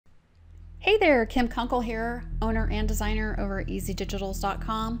Hey there, Kim Kunkel here, owner and designer over at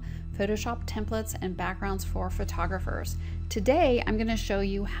easydigitals.com, Photoshop templates and backgrounds for photographers. Today, I'm going to show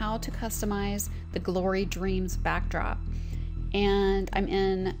you how to customize the Glory Dreams backdrop. And I'm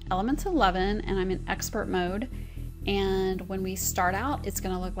in Elements 11 and I'm in expert mode. And when we start out, it's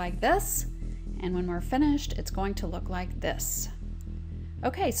going to look like this. And when we're finished, it's going to look like this.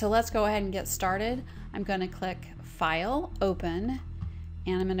 Okay, so let's go ahead and get started. I'm going to click File, Open,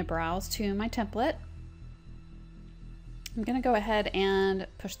 and I'm going to browse to my template. I'm going to go ahead and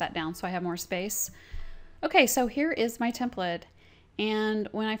push that down so I have more space. Okay, so here is my template. And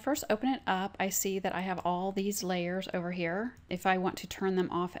when I first open it up, I see that I have all these layers over here. If I want to turn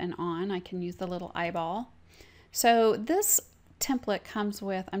them off and on, I can use the little eyeball. So this template comes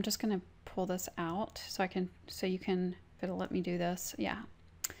with, I'm just going to pull this out so you can, if it'll let me do this, yeah.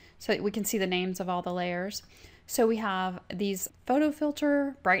 So we can see the names of all the layers. So we have these photo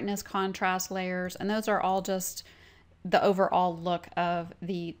filter, brightness, contrast layers, and those are all just the overall look of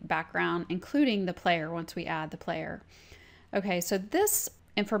the background, including the player once we add the player. Okay, so this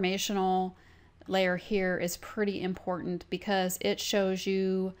informational layer here is pretty important because it shows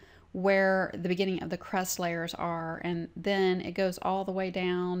you where the beginning of the crest layers are, and then it goes all the way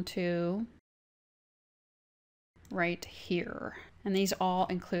down to right here. And these all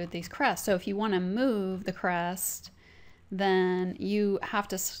include these crests. So if you want to move the crest, then you have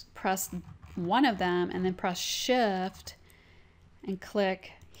to press one of them and then press Shift and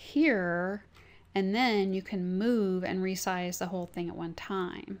click here, and then you can move and resize the whole thing at one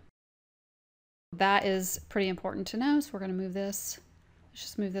time. That is pretty important to know. So we're going to move this. Let's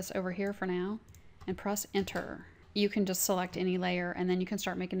just move this over here for now and press Enter. You can just select any layer and then you can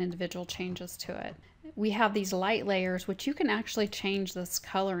start making individual changes to it. We have these light layers, which you can actually change this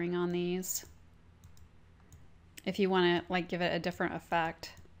coloring on these if you want to like give it a different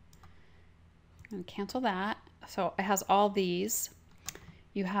effect. And cancel that. So it has all these.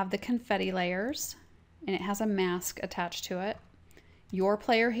 You have the confetti layers and it has a mask attached to it. Your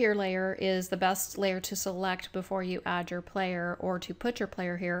player here layer is the best layer to select before you add your player or to put your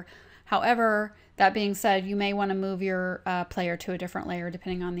player here. However, that being said, you may want to move your player to a different layer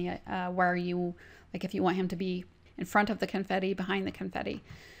depending on the where you, like if you want him to be in front of the confetti, behind the confetti.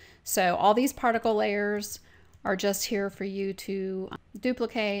 So all these particle layers are just here for you to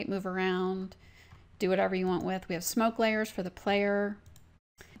duplicate, move around, do whatever you want with. We have smoke layers for the player.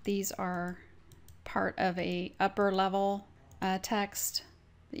 These are part of a upper level text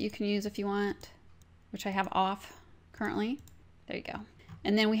that you can use if you want, which I have off currently. There you go.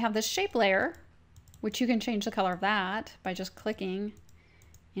 And then we have this shape layer, which you can change the color of that by just clicking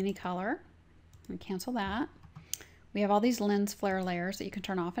any color and cancel that. We have all these lens flare layers that you can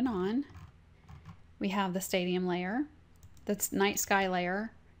turn off and on. We have the stadium layer, that's night sky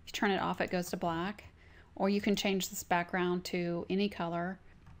layer. If you turn it off, it goes to black, or you can change this background to any color,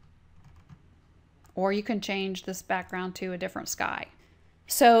 or you can change this background to a different sky.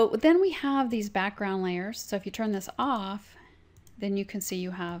 So then we have these background layers. So if you turn this off, then you can see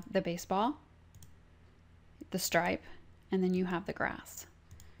you have the baseball, the stripe, and then you have the grass.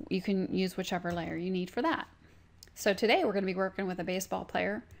 You can use whichever layer you need for that. So today we're going to be working with a baseball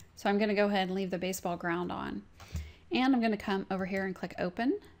player. So I'm going to go ahead and leave the baseball ground on. And I'm going to come over here and click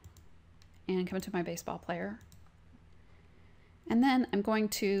Open and come into my baseball player. And then I'm going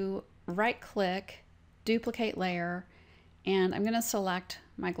to right click, duplicate layer, and I'm going to select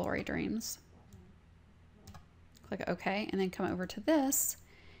my Glory Dreams. Click OK, and then come over to this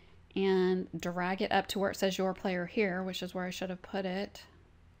and drag it up to where it says your player here, which is where I should have put it.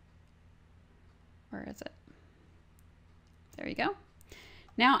 Where is it? There you go.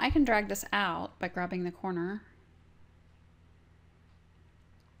 Now I can drag this out by grabbing the corner.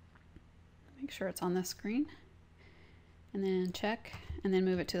 Make sure it's on this screen. And then check, and then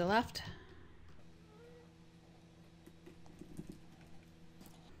move it to the left.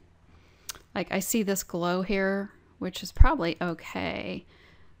 Like I see this glow here, which is probably okay,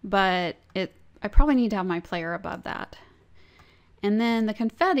 but I probably need to have my player above that. And then the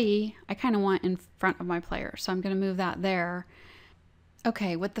confetti, I kind of want in front of my player, so I'm going to move that there.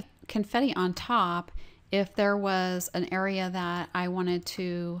 Okay, with the confetti on top, if there was an area that I wanted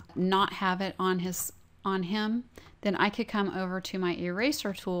to not have it on him, then I could come over to my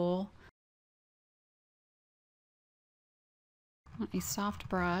eraser tool, a soft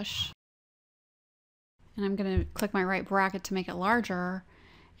brush, and I'm going to click my right bracket to make it larger,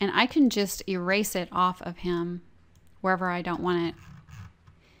 and I can just erase it off of him wherever I don't want it.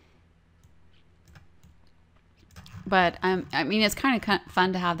 But I mean, it's kind of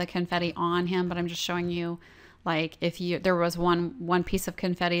fun to have the confetti on him, but I'm just showing you Like if there was one piece of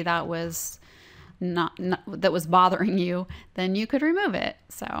confetti that was not that was bothering you, then you could remove it.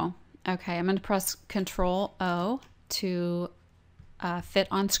 So, okay, I'm going to press Control O to fit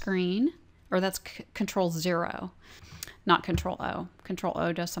on screen, or that's Control 0, not Control O. Control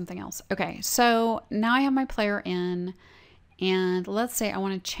O does something else. Okay, so now I have my player in, and let's say I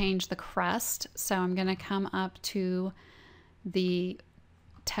want to change the crest. So I'm going to come up to the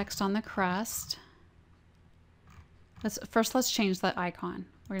text on the crest. Let's change the icon.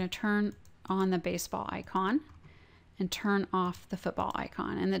 We're going to turn on the baseball icon and turn off the football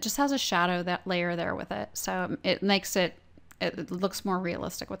icon. And it just has a shadow, that layer there with it. So it makes it looks more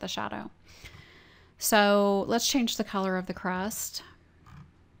realistic with the shadow. So let's change the color of the crest.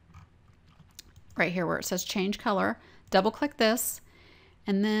 Right here where it says change color, double click this,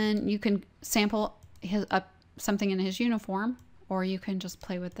 and then you can sample something in his uniform, or you can just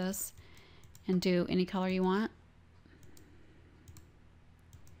play with this and do any color you want.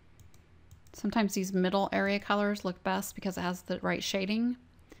 Sometimes these middle area colors look best because it has the right shading.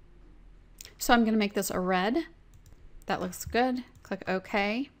 So I'm going to make this a red. That looks good. Click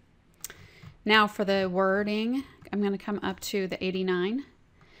OK. Now for the wording, I'm going to come up to the 89.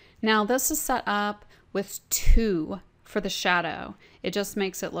 Now this is set up with 2 for the shadow. It just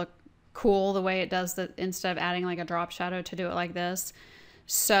makes it look cool the way it does that, instead of adding like a drop shadow to do it like this.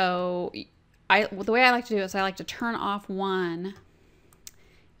 So the way I like to do it is I like to turn off one.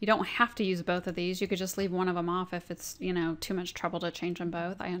 You don't have to use both of these. You could just leave one of them off if it's, you know, too much trouble to change them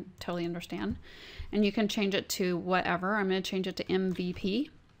both. I totally understand. And you can change it to whatever. I'm going to change it to MVP.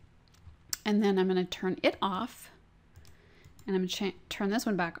 And then I'm going to turn it off. And I'm going to turn this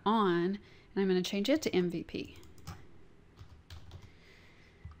one back on. And I'm going to change it to MVP.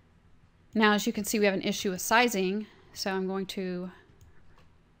 Now, as you can see, we have an issue with sizing. So I'm going to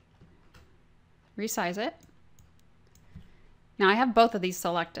resize it. Now I have both of these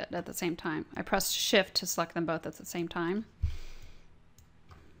selected at the same time. I pressed Shift to select them both at the same time.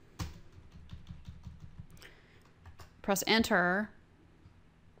 Press Enter.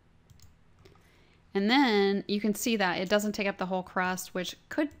 And then you can see that it doesn't take up the whole crest, which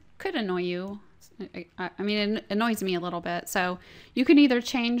could annoy you. I mean, it annoys me a little bit. So you can either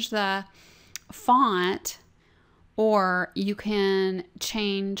change the font, or you can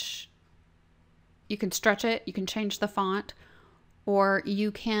stretch it, you can change the font, or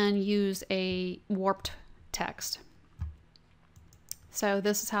you can use a warped text. So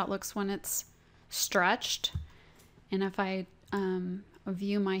this is how it looks when it's stretched. And if I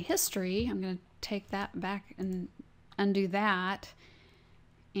view my history, I'm going to take that back and undo that.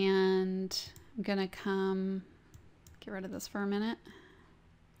 And I'm going to get rid of this for a minute,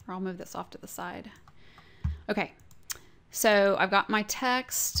 or I'll move this off to the side. Okay, so I've got my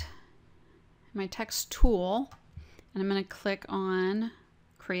text tool. And I'm going to click on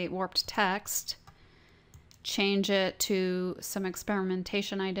Create Warped Text, change it to some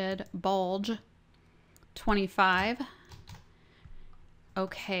experimentation I did, Bulge 25.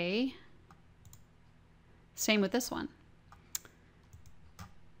 Okay. Same with this one.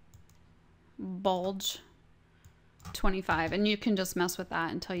 Bulge 25. And you can just mess with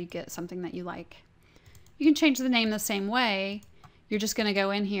that until you get something that you like. You can change the name the same way. You're just going to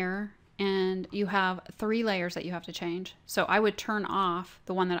go in here, and you have 3 layers that you have to change. So I would turn off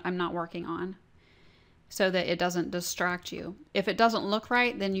the one that I'm not working on so that it doesn't distract you. If it doesn't look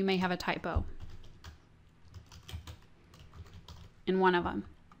right, then you may have a typo in one of them.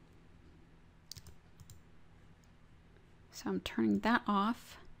 So I'm turning that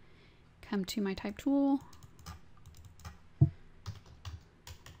off. Come to my type tool.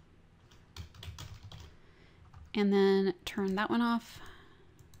 And then turn that one off.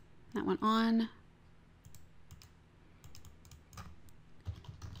 That one on.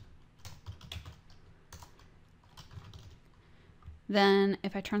 Then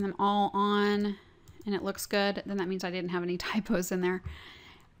if I turn them all on and it looks good, then that means I didn't have any typos in there.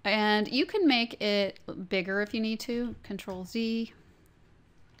 And you can make it bigger if you need to. Control Z.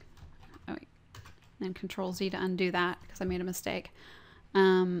 Oh, wait. Then Control Z to undo that because I made a mistake.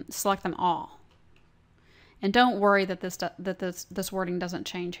 Select them all. And don't worry that this wording doesn't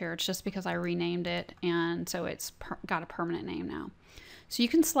change here. It's just because I renamed it, and so it's got a permanent name now. So you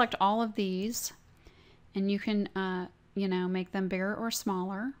can select all of these, and you can you know, make them bigger or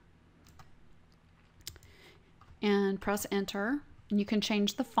smaller, and press Enter. And you can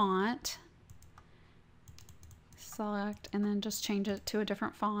change the font. Select and then just change it to a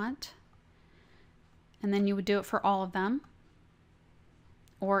different font, and then you would do it for all of them.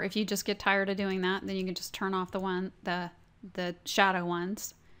 Or if you just get tired of doing that, then you can just turn off the shadow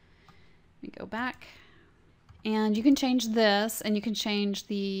ones. Let me go back. And you can change this, and you can change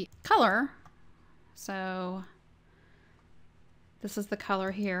the color. So this is the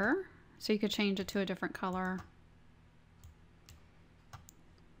color here. So you could change it to a different color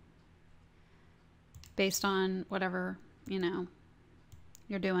based on whatever, you know,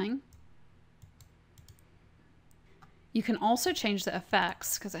 you're doing. You can also change the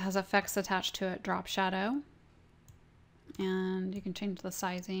effects because it has effects attached to it. Drop shadow. And you can change the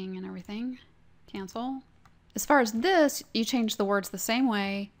sizing and everything. Cancel. As far as this, you change the words the same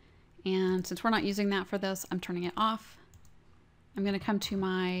way. And since we're not using that for this, I'm turning it off. I'm going to come to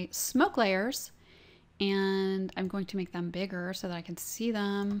my smoke layers and I'm going to make them bigger so that I can see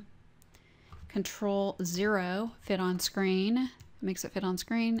them. Control 0, fit on screen. It makes it fit on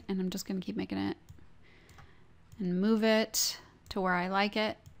screen, and I'm just going to keep making it and move it to where I like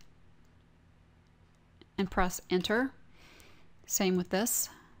it and press enter. Same with this.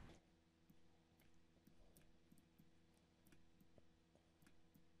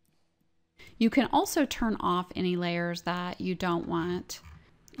 You can also turn off any layers that you don't want.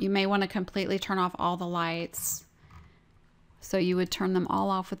 You may want to completely turn off all the lights. So you would turn them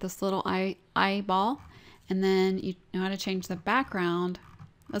all off with this little eyeball, and then you know how to change the background.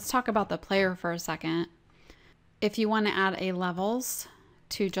 Let's talk about the player for a second. If you want to add a levels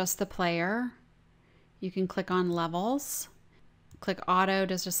to just the player, you can click on levels, click auto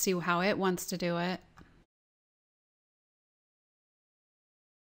to just see how it wants to do it.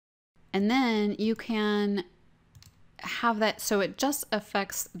 And then you can have that so it just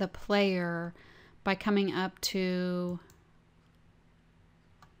affects the player by coming up to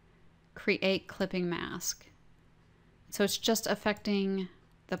create clipping mask. So it's just affecting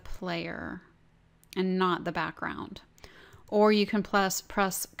the player and not the background. Or you can press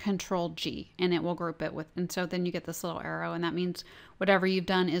Control G and it will group it with, and so then you get this little arrow, and that means whatever you've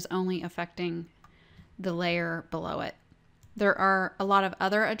done is only affecting the layer below it. There are a lot of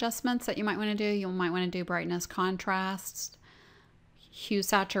other adjustments that you might want to do. You might want to do brightness, contrast, hue,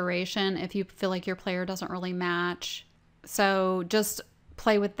 saturation if you feel like your player doesn't really match. So just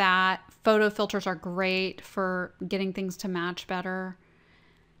play with that. Photo filters are great for getting things to match better.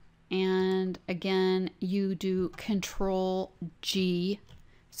 And again, you do Control G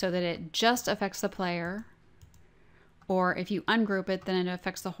so that it just affects the player. Or if you ungroup it, then it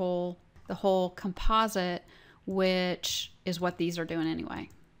affects the whole composite, which is what these are doing anyway.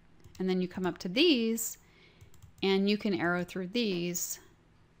 And then you come up to these and you can arrow through these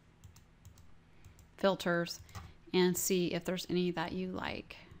filters and see if there's any that you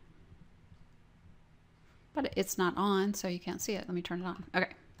like. But it's not on, so you can't see it. Let me turn it on.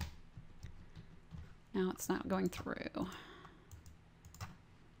 Okay. Now it's not going through.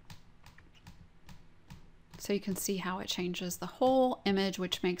 So you can see how it changes the whole image,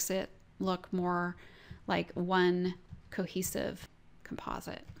 which makes it look more like one cohesive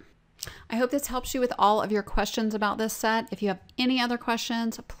composite. I hope this helps you with all of your questions about this set. If you have any other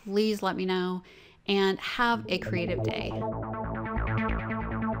questions, please let me know, and have a creative day.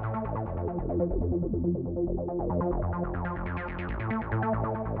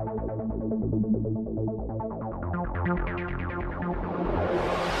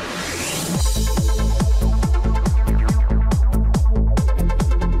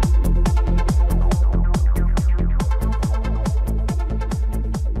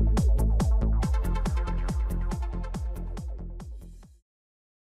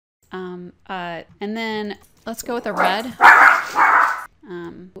 And then let's go with a red.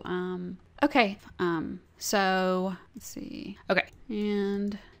 Okay. So let's see. Okay.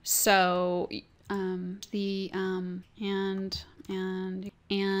 And so, and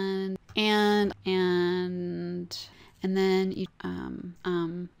then you,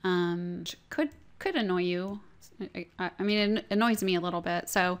 could annoy you. I mean, it annoys me a little bit.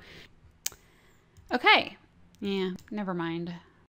 So, okay. Yeah, never mind.